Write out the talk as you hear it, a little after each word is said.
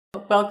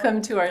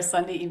Welcome to our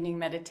Sunday evening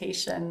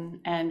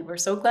meditation, and we're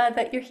so glad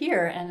that you're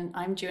here. And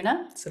I'm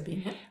Juna.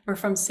 Sabine. We're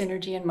from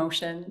Synergy in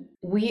Motion.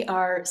 We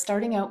are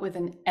starting out with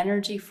an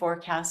energy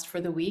forecast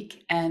for the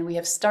week, and we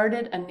have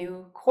started a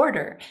new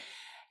quarter.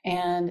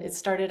 And it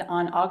started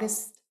on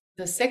August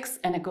the 6th,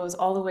 and it goes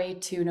all the way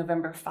to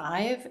November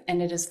 5.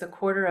 And it is the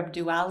quarter of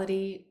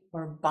duality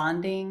or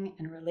bonding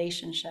and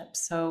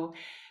relationships. So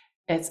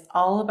it's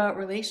all about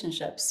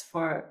relationships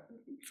for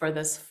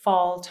this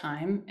fall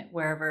time,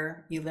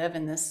 wherever you live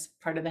in this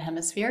part of the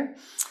hemisphere.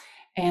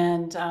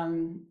 And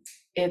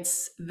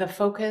it's the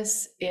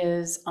focus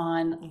is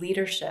on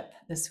leadership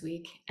this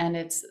week, and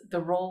it's the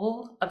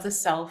role of the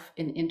self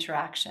in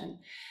interaction.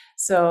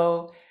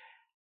 So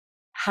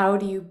how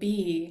do you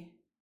be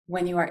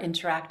when you are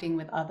interacting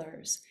with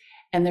others?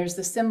 And there's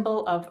the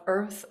symbol of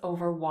earth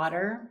over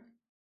water.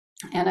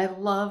 And I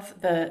love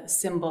the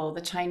symbol,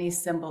 the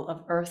Chinese symbol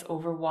of earth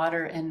over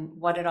water and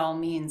what it all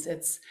means.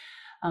 It's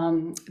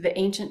the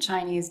ancient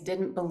Chinese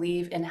didn't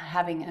believe in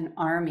having an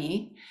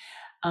army.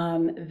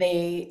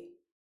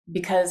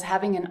 Because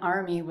having an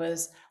army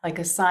was like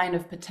a sign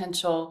of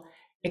potential,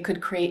 it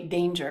could create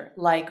danger,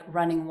 like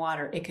running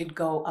water, it could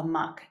go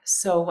amok.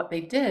 So what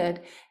they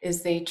did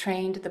is they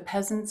trained the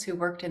peasants who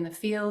worked in the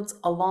fields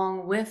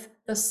along with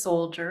the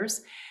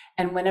soldiers.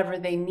 And whenever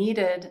they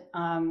needed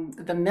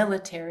the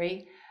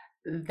military,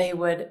 they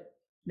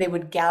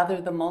would gather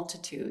the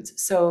multitudes.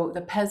 So the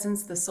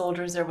peasants, the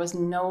soldiers, there was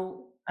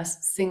no a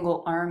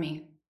single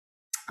army.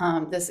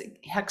 This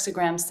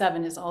hexagram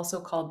 7 is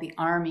also called the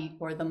army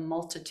or the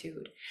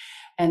multitude.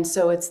 And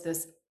so it's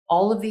this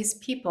all of these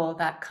people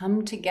that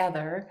come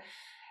together,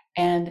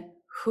 and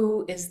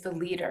who is the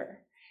leader?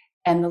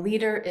 And the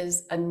leader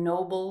is a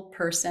noble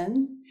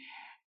person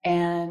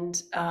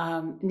and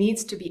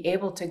needs to be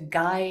able to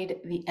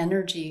guide the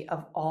energy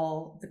of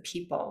all the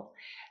people.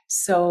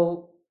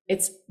 So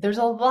there's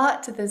a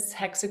lot to this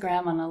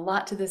hexagram and a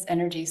lot to this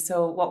energy.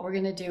 So what we're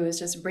going to do is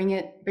just bring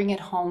it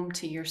home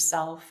to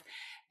yourself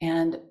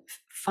and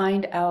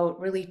find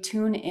out, really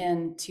tune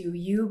in to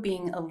you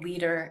being a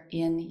leader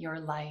in your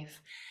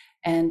life.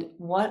 And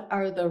what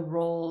are the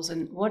roles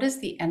and what is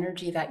the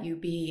energy that you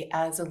be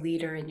as a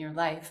leader in your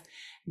life?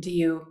 Do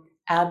you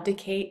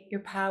abdicate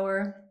your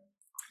power?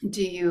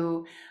 Do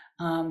you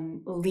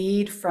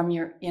lead from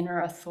your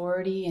inner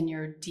authority and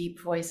your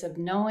deep voice of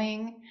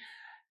knowing?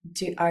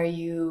 Are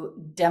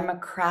you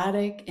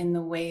democratic in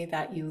the way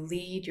that you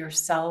lead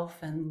yourself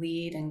and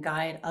lead and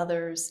guide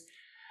others?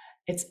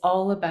 It's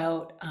all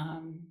about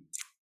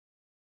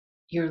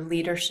your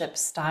leadership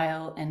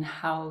style and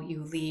how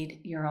you lead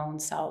your own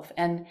self.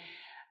 And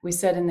we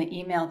said in the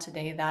email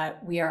today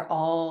that we are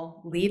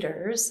all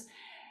leaders,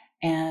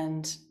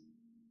 and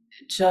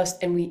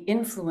we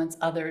influence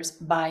others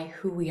by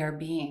who we are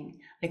being.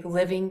 Like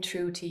living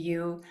true to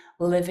you,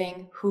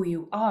 living who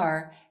you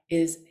are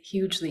is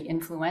hugely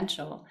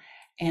influential.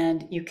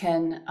 And you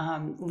can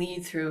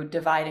lead through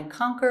divide and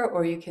conquer,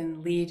 or you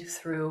can lead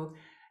through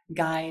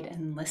guide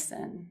and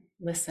listen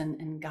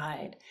and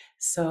guide.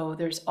 So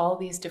there's all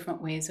these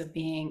different ways of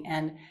being,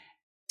 and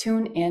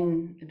tune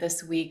in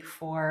this week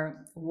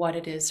for what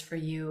it is for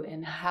you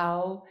and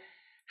how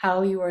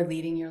you are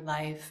leading your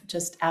life.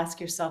 Just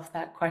ask yourself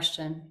that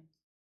question.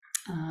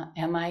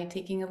 Am I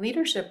taking a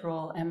leadership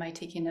role? Am I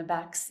taking a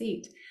back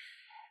seat?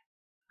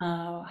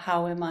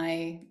 How am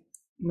I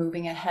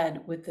moving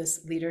ahead with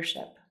this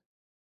leadership?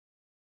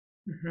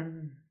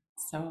 Mm-hmm.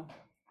 So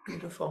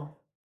Beautiful.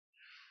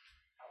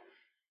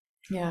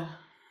 yeah,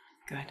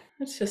 good.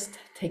 Let's just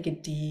take a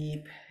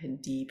deep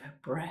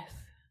breath.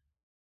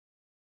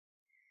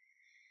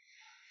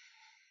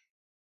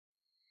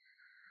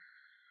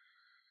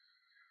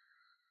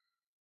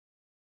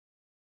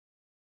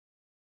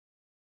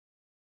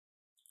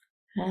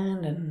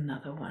 And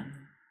another one.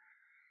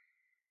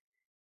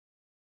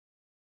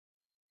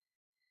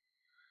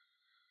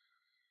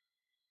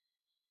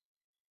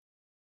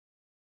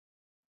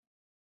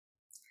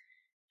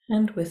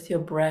 And with your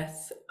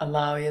breath,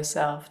 allow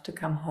yourself to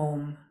come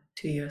home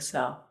to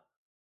yourself.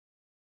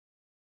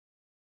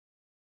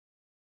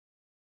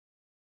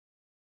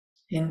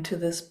 Into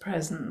this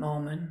present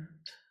moment.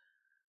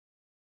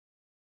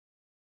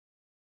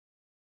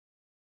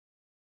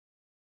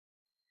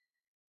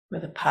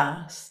 Where the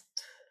past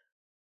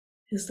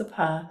is the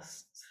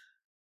past,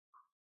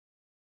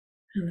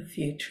 and the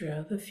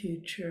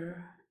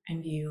future,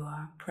 and you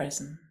are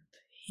present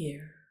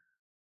here.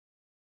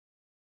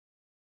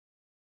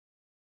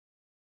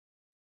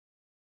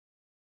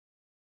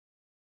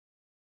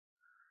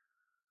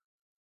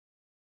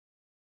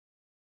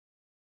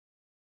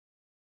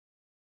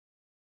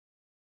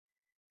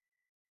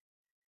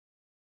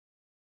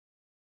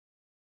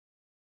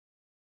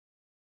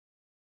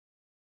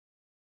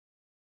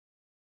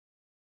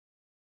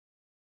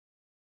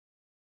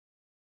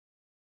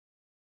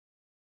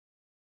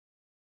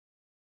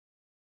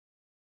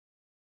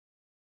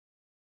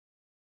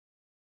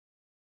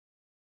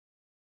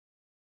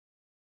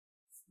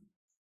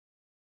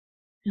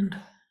 And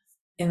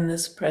in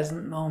this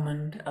present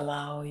moment,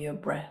 allow your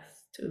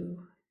breath to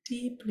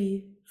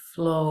deeply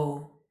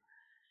flow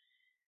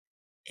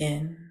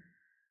in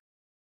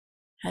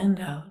and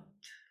out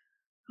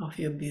of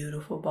your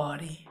beautiful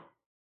body.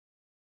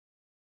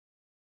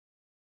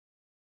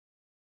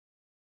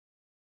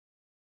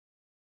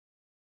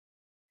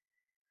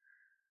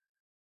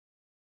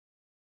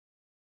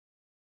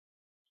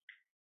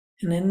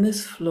 And in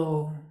this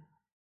flow,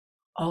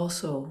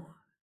 also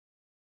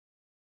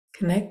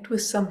connect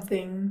with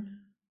something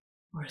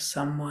or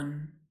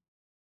someone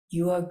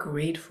you are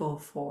grateful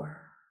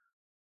for.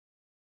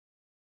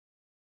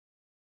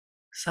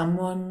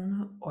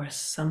 Someone or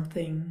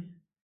something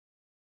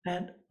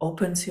that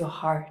opens your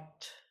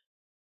heart.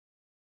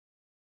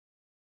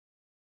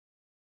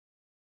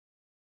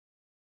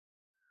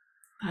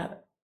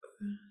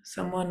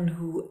 Someone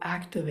who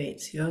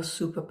activates your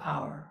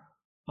superpower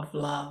of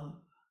love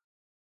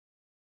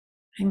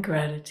and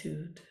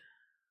gratitude.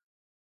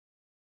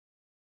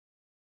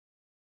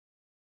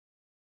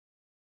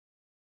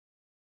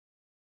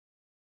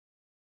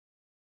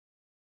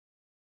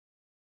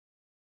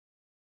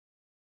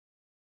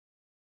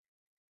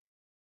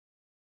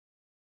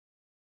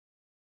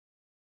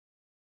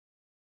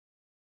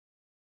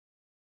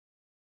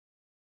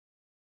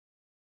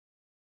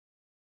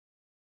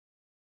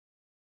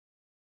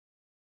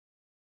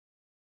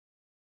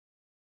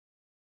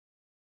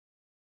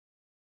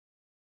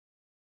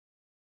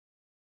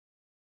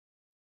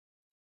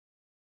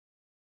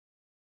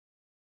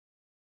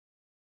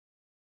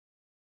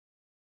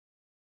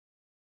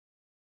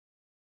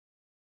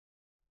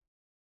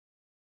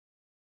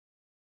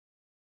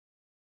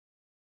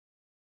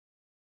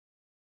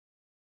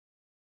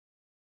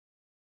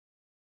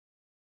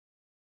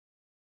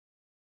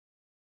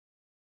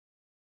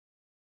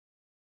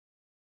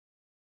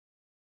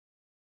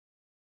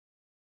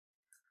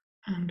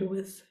 And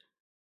with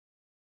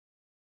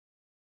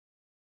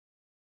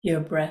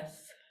your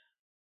breath,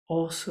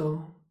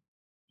 also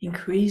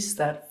increase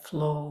that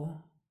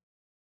flow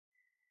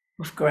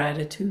of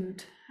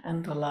gratitude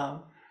and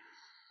love.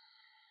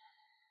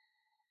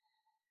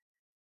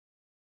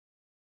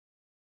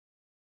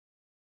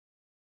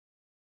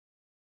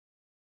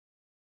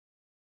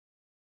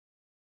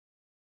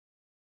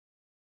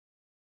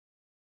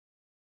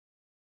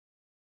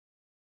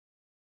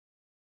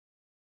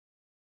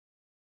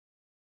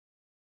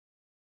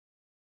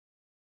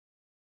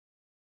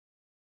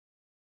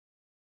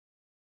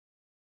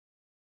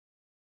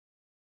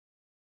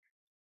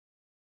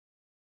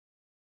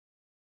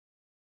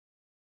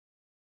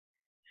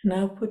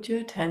 Now put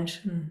your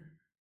attention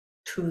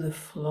to the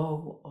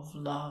flow of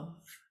love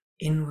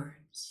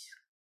inwards.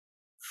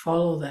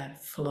 Follow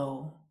that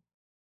flow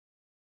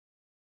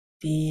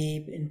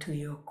deep into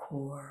your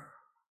core.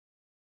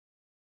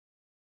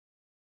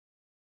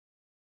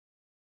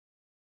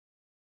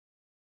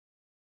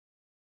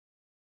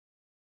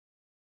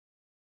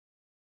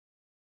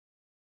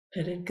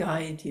 Let it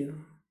guide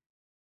you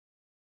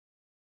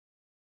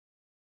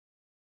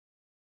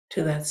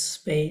to that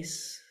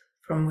space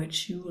from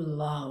which you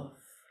love,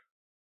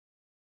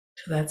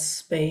 to that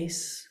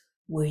space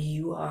where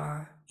you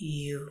are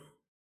you.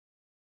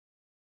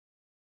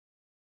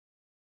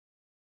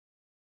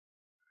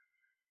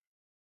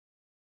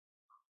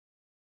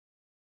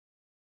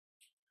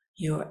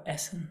 Your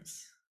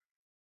essence.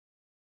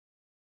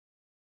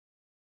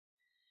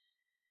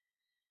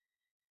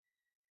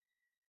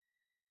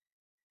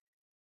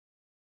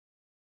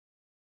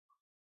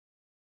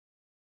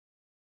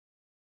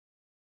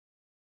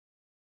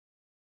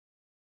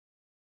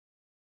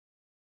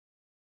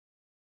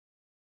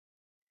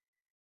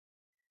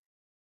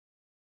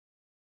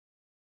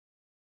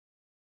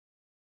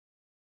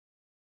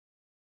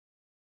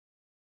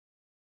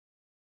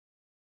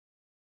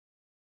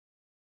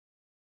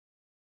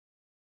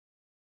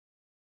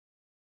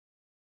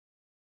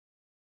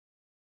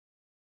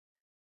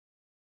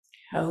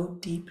 How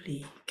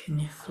deeply can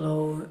you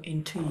flow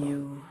into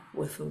you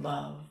with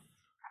love?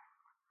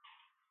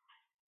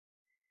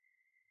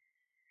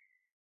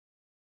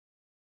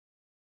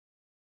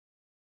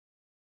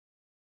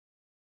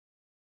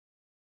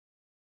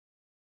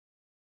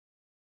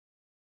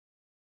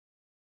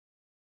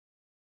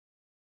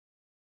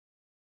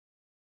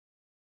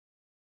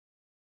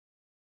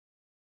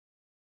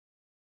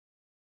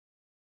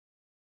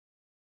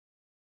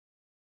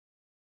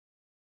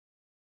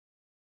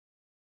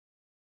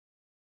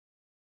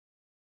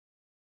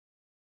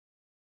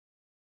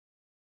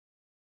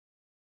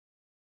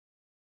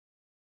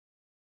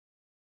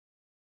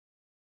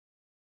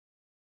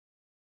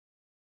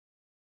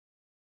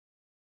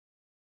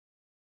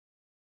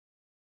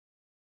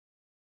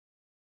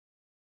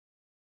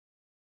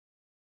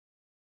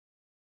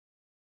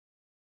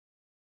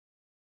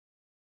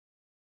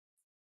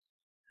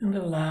 And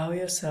allow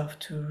yourself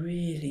to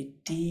really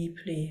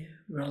deeply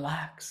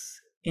relax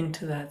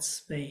into that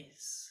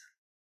space.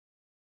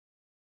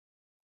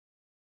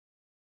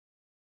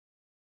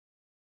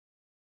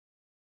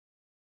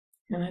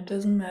 And it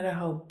doesn't matter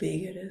how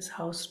big it is,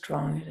 how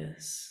strong it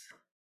is.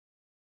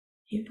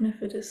 Even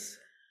if it is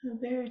a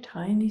very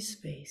tiny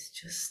space,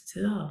 just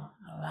still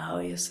allow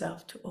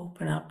yourself to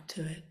open up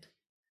to it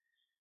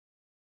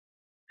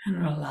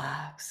and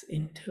relax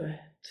into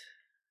it.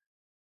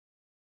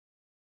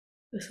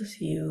 This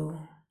is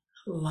you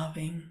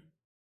loving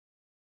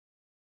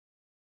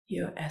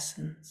your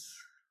essence.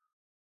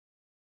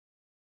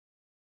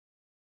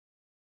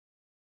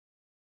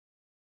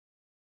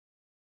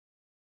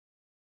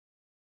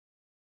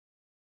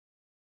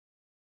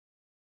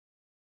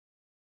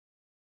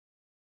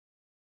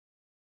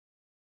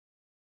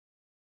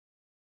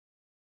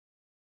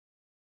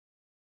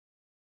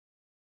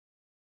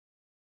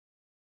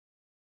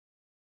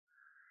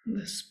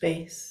 The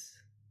space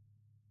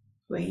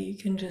where you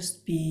can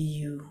just be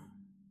you.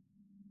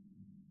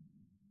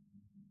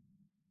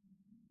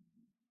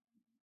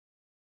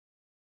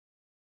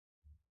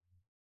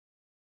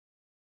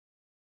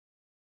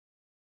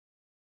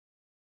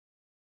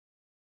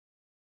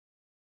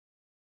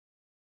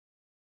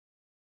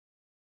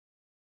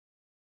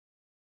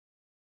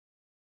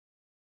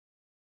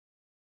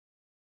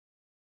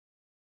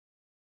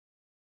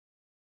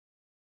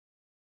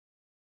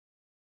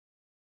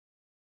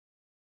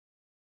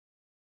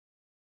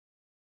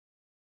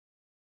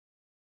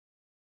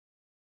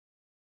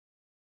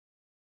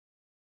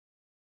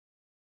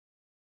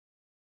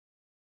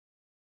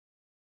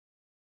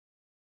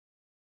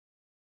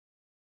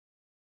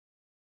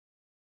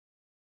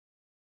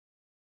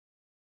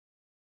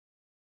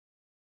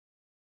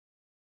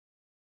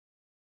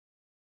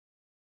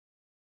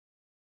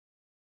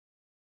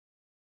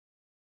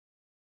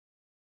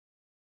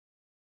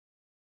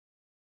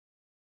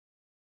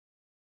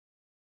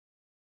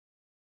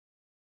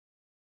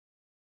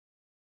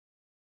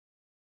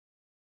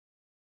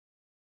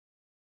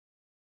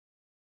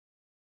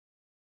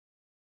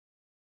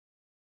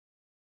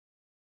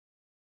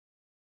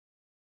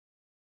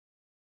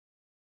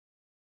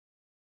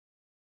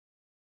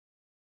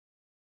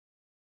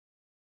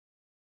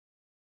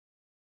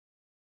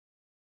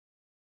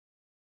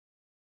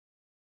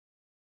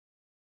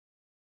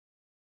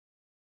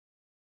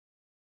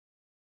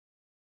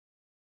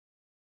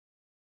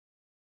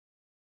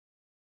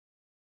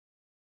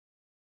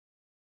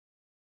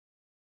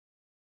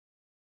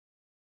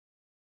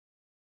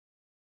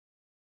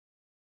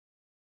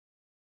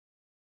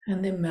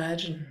 And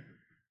imagine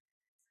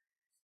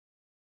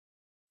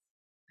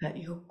that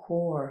your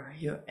core,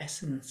 your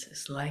essence,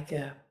 is like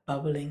a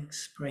bubbling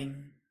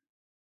spring,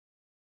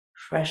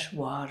 fresh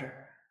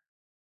water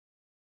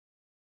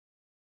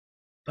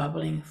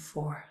bubbling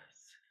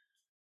forth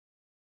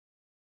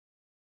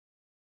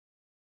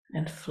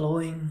and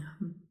flowing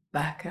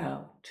back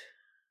out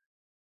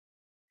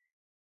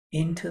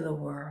into the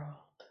world.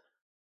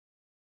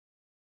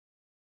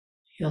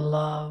 Your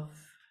love,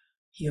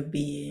 your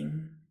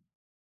being,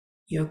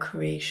 your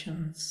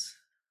creations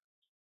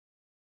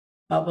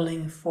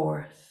bubbling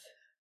forth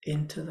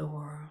into the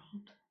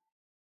world.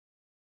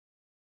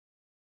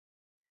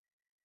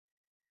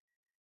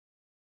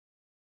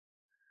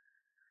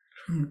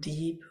 From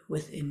deep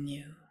within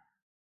you.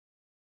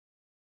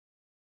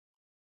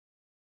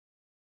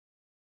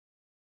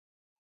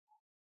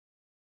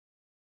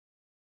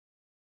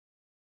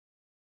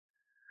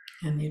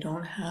 And you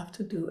don't have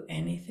to do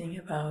anything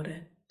about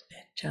it,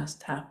 it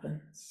just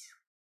happens.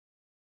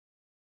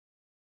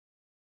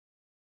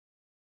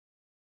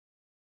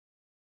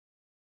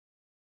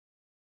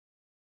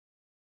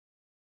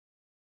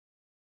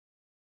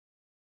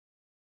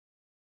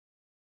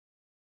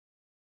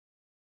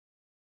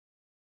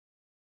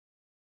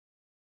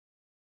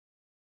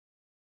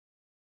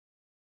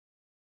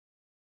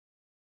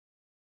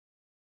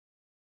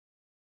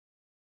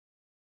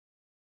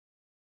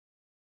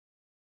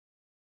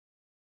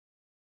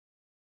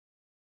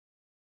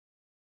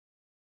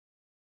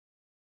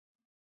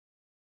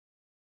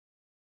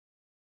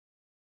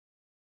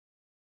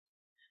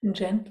 And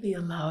gently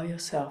allow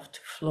yourself to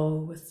flow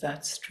with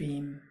that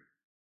stream.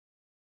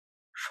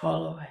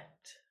 Follow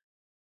it,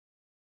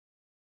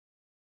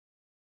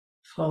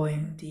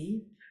 flowing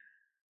deep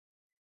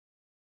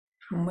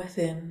from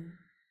within,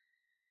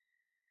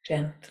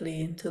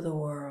 gently into the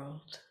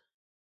world.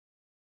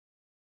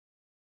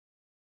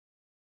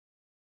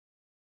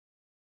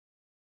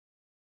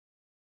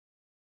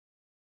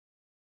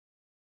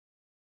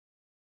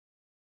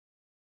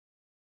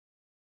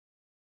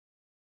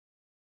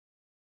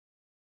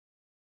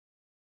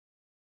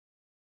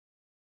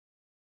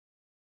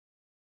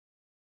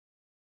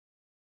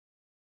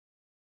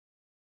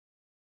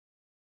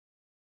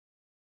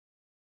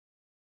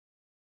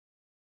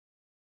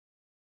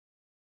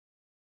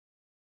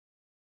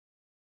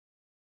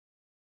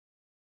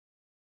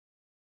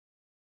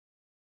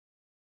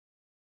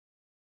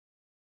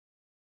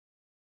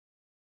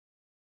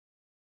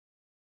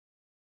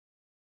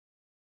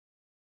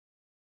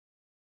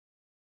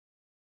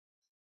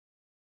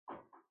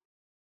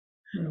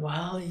 And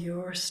while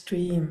your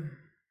stream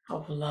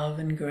of love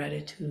and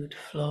gratitude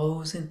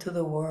flows into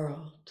the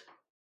world,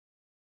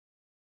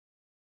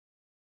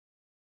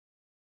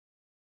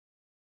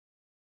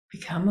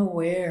 become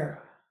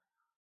aware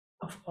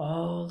of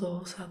all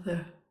those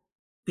other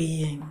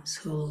beings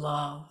who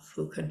love,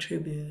 who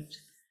contribute,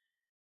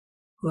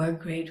 who are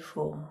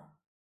grateful,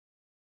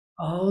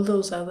 all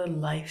those other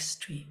life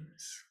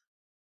streams.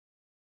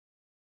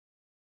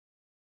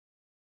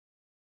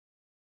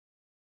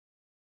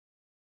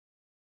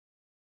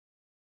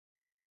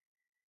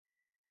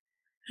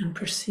 and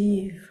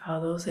perceive how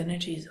those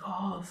energies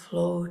all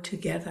flow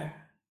together,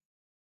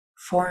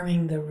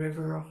 forming the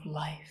river of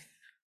life.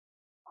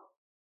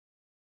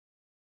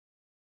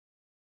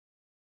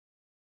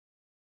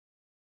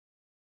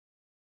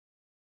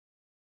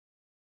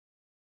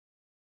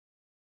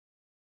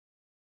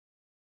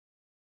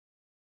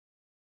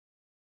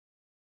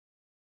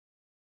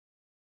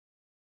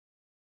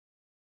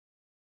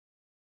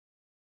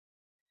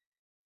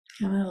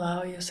 And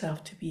allow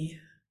yourself to be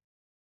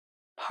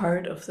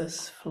part of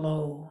this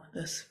flow,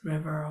 this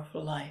river of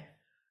life,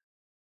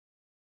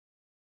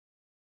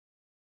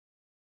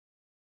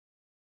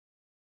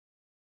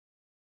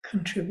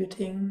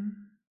 contributing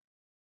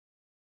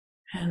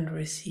and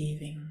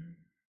receiving,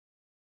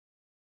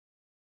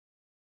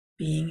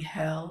 being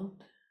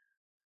held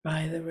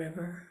by the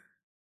river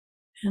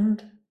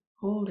and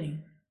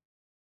holding.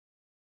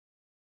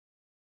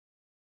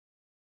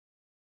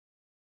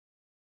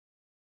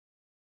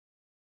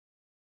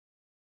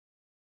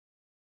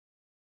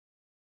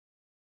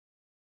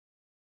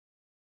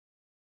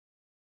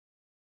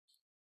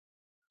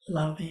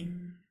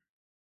 Loving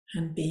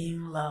and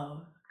being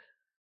loved.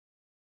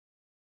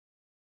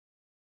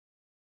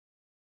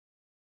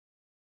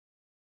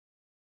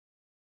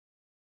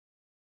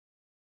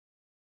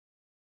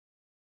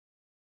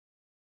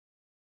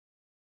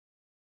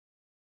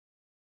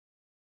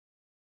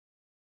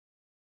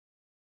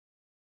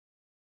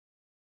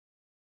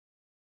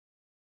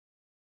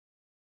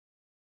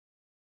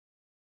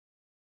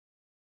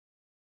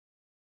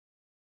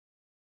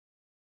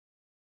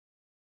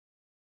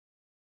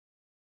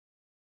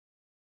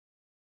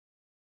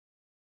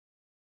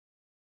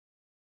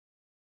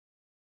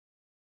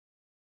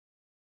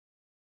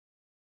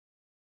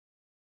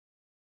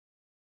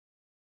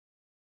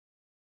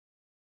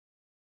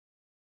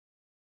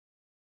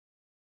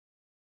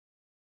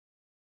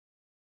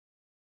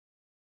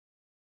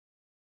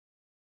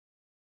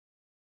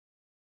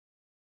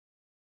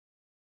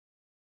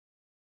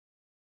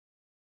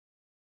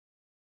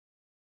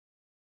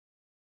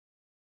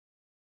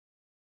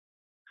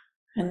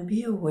 And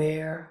be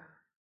aware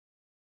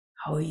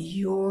how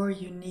your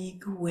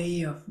unique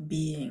way of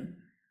being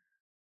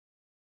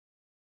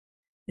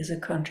is a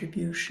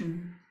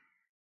contribution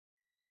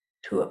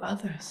to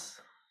others,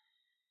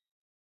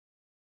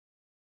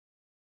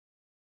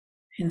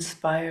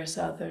 inspires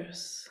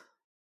others,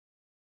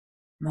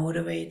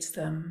 motivates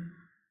them,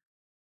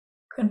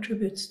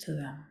 contributes to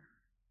them.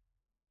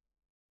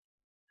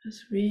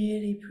 Just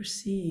really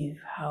perceive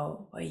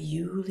how by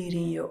you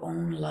leading your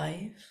own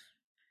life,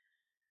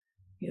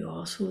 you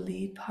also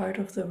lead part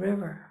of the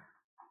river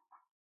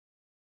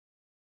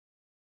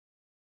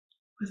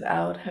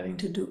without having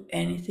to do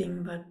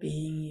anything but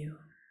being you.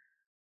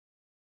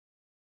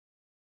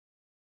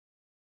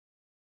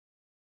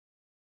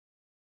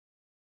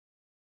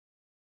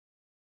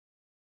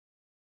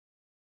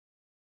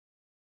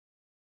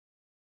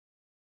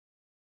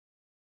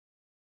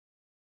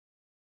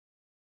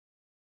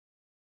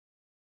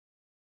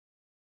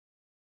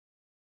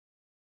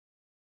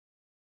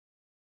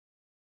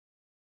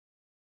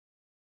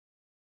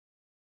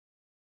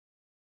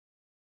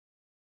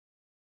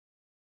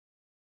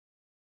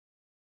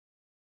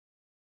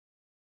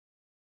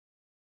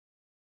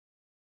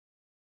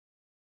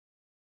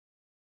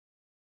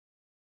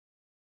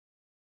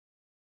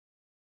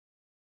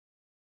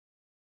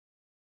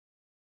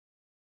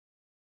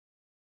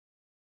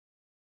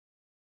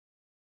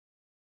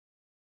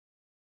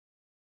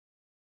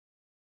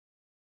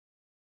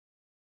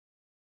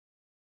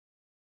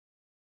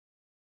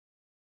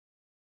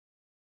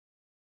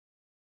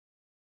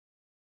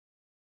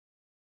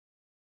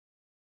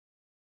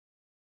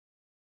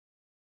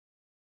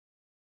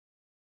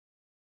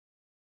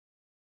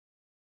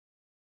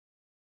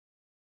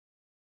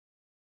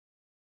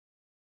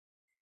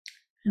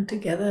 And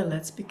together,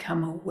 let's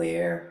become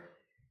aware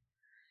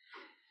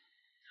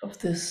of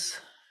this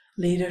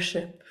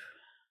leadership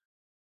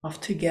of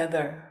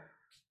together,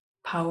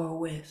 power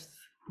with,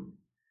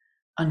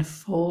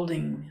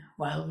 unfolding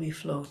while we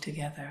flow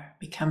together,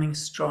 becoming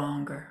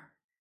stronger.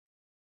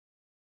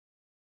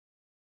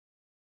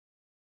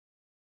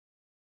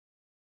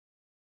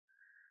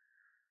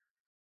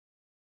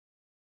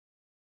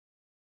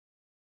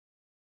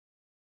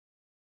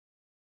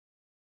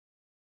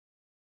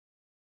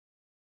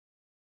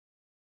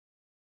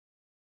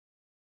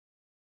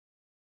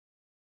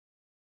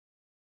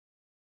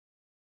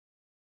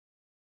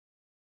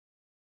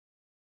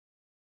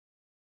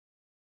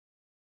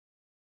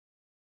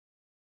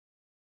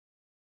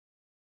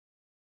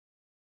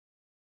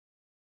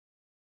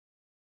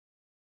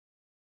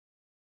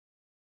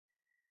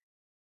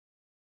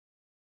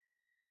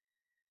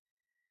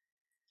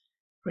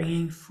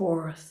 Bringing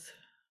forth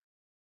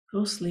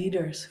those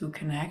leaders who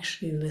can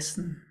actually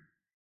listen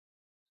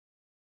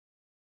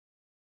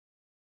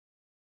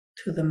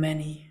to the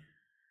many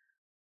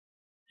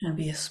and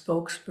be a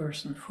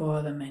spokesperson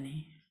for the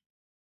many.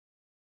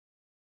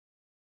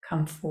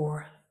 Come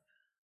forth.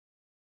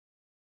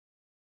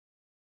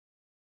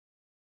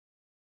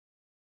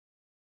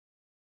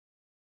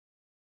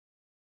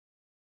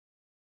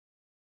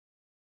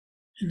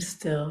 And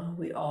still,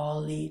 we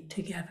all lead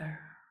together.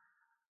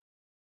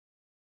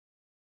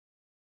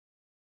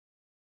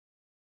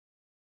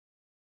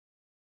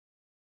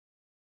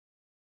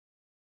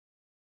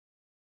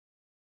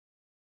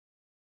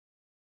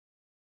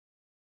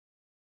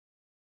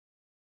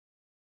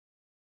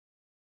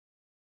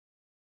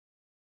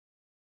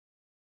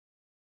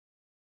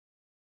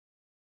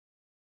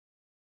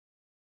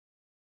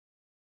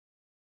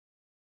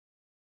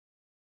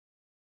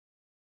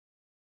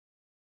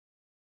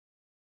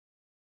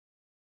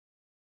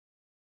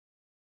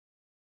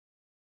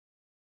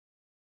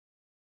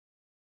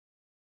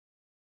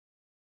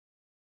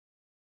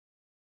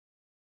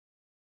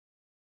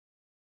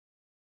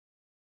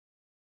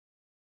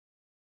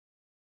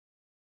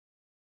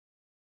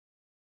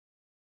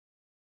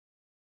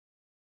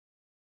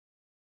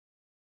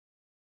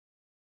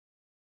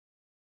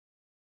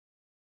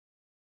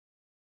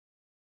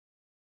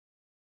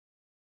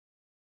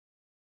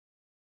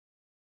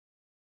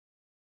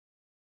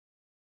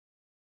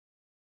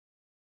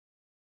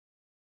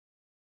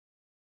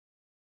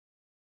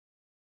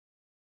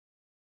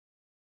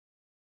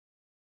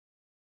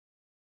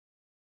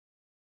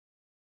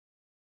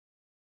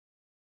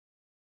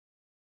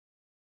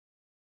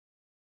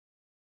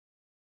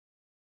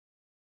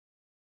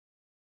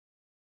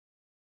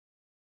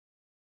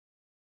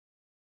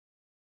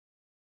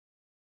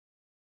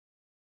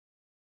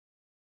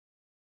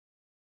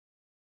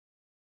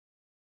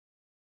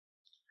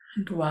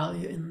 And while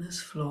you're in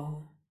this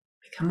flow,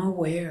 become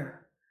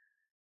aware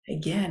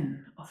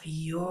again of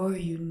your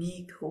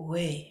unique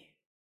way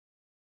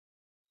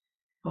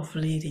of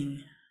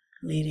leading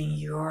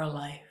your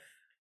life,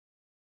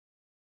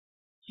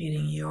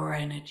 leading your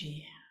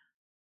energy,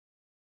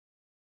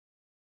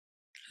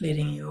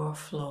 leading your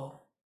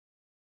flow.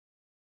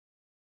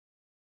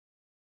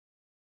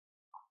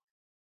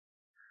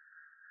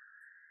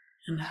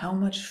 And how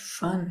much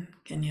fun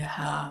can you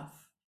have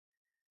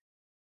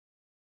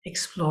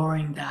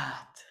exploring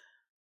that,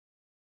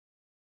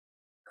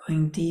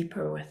 going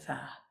deeper with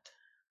that?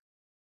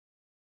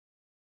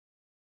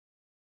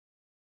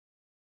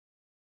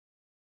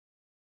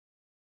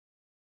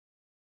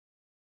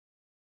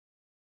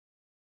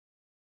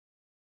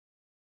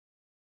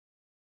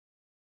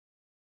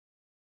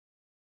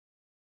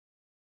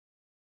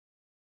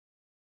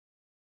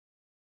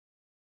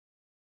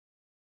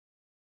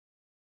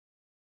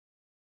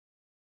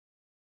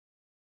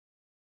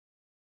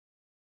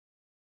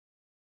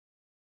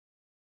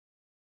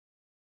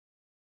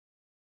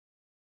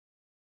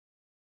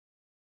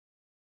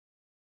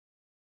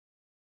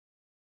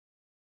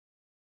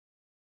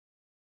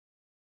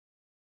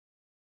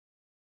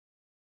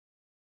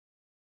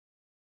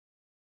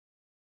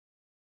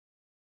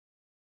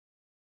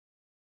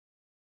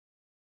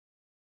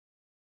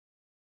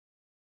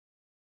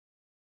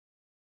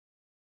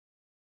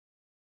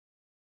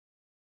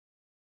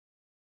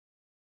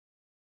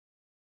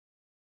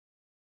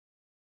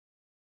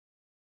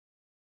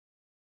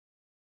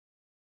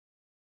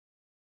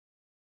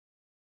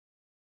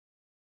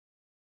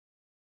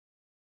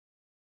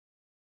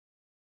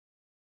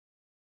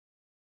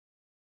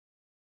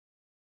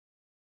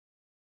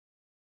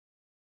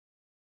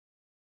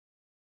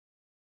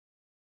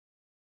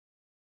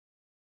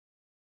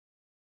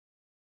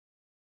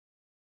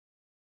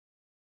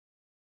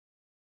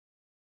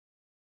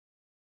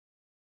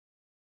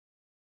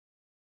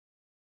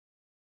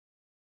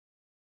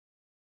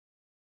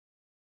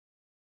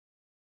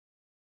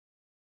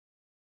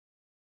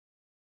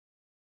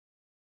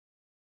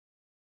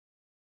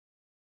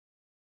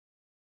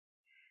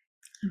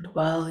 And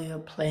while you're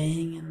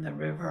playing in the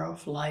river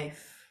of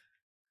life,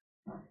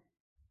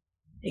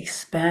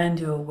 expand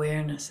your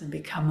awareness and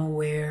become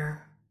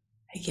aware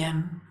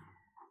again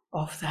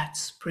of that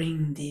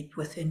spring deep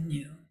within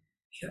you,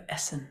 your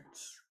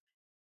essence.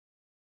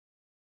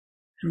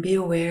 And be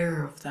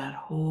aware of that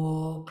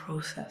whole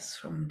process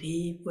from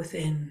deep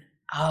within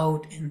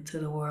out into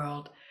the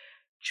world,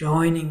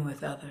 joining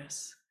with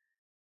others,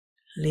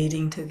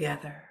 leading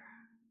together,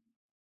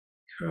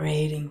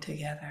 creating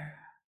together.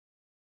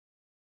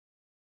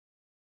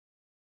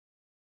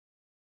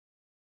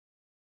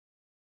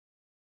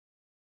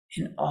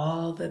 In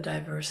all the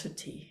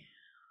diversity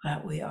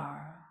that we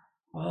are,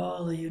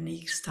 all the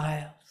unique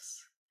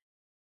styles.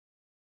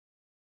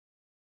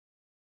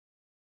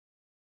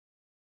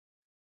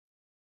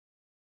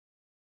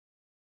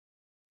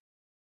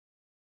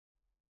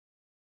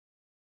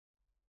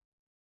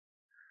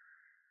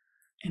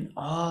 In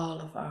all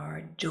of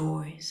our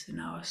joys, in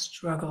our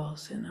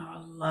struggles, in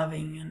our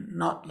loving and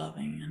not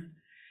loving, and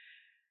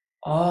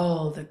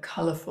all the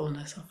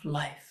colorfulness of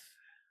life,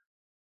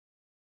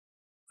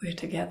 we're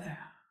together.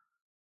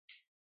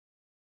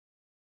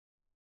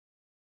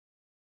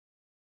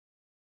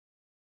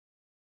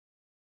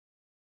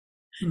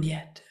 And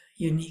yet,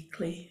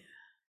 uniquely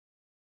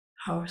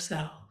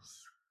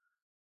ourselves.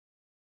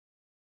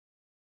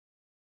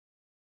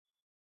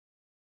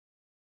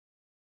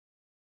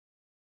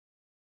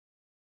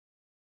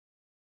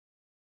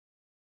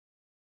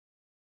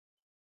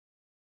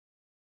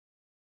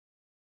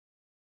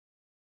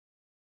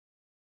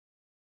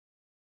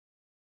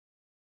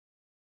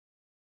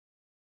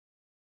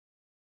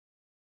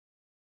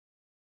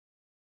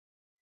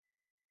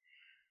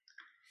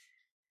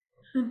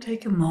 And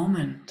take a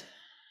moment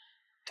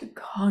to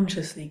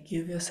consciously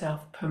give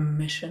yourself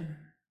permission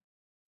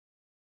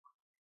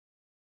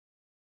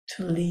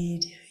to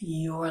lead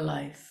your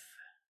life,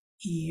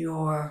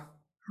 your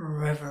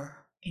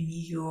river, in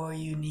your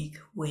unique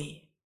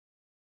way,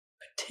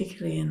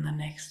 particularly in the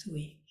next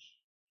week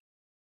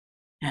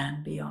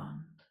and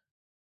beyond.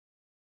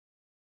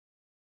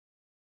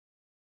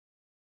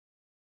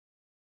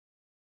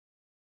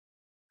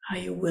 Are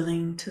you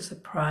willing to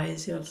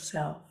surprise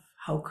yourself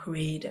how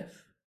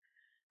creative,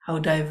 how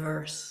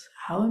diverse,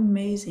 how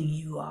amazing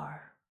you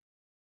are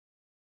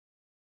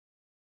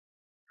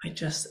by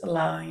just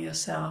allowing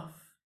yourself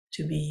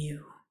to be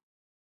you?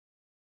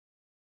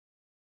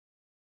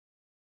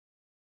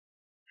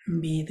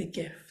 Be the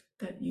gift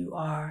that you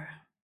are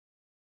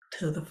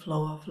to the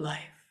flow of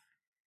life.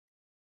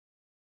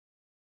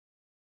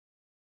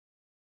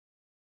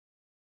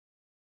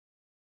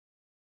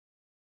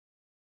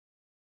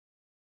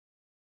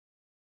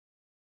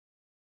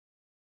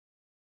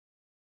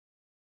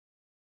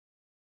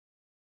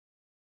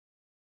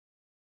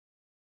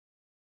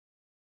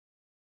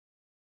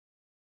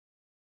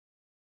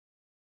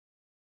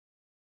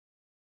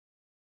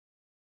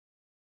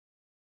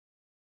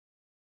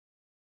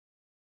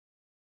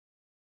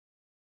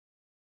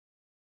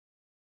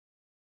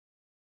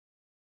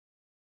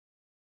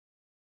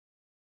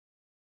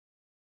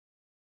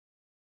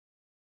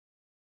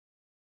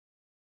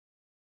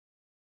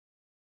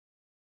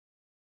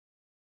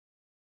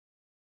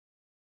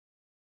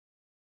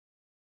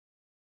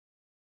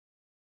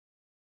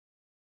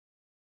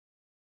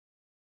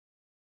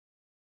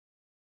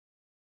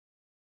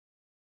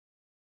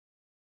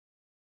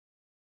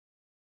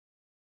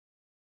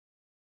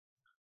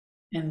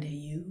 And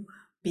you,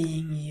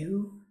 being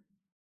you,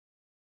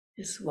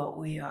 is what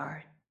we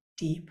are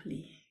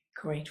deeply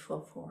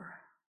grateful for.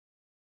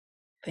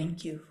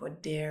 Thank you for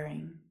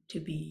daring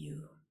to be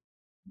you,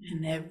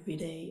 and every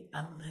day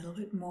a little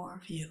bit more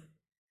of you.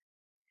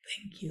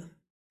 Thank you.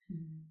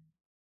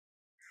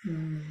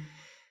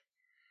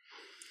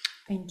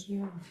 Thank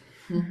you.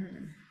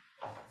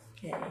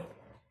 Okay.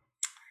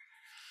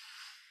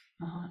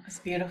 Oh, it was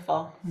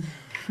beautiful.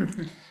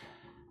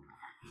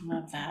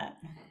 Love that.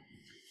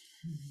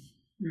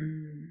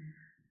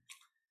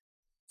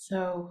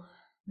 So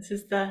this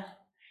is the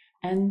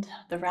end,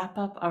 the wrap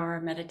up of our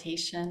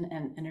meditation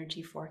and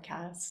energy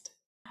forecast.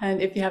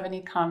 And if you have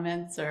any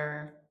comments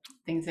or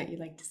things that you'd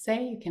like to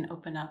say, you can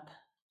open up,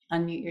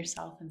 unmute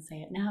yourself and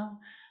say it now.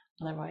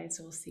 Otherwise,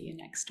 we'll see you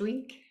next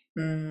week.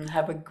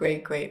 Have a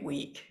great, great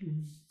week.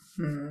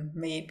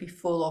 May it be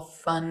full of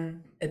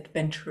fun,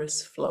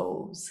 adventurous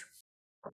flows.